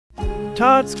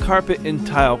Todd's Carpet and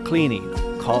Tile Cleaning.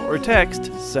 Call or text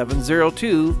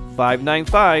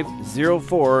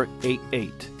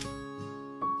 702-595-0488.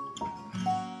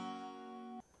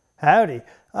 Howdy.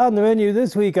 On the menu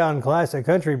this week on Classic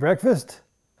Country Breakfast.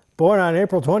 Born on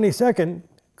April 22nd,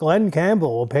 Glenn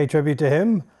Campbell will pay tribute to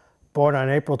him. Born on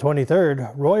April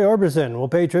 23rd, Roy Orbison will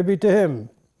pay tribute to him.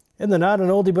 In the Not an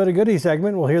Oldie But a Goodie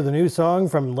segment, we'll hear the new song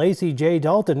from Lacey J.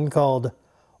 Dalton called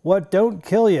What Don't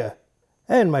Kill Ya.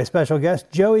 And my special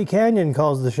guest, Joey Canyon,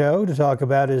 calls the show to talk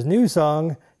about his new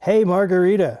song, Hey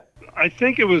Margarita. I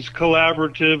think it was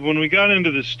collaborative. When we got into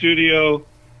the studio,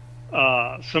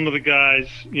 some of the guys,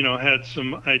 had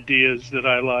some ideas that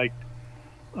I liked.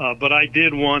 But I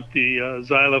did want the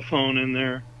xylophone in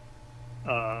there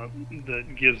that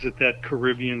gives it that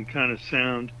Caribbean kind of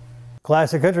sound.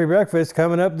 Classic Country Breakfast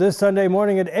coming up this Sunday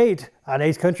morning at 8 on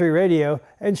Ace Country Radio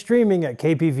and streaming at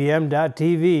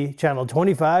kpvm.tv, channel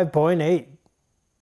 25.8.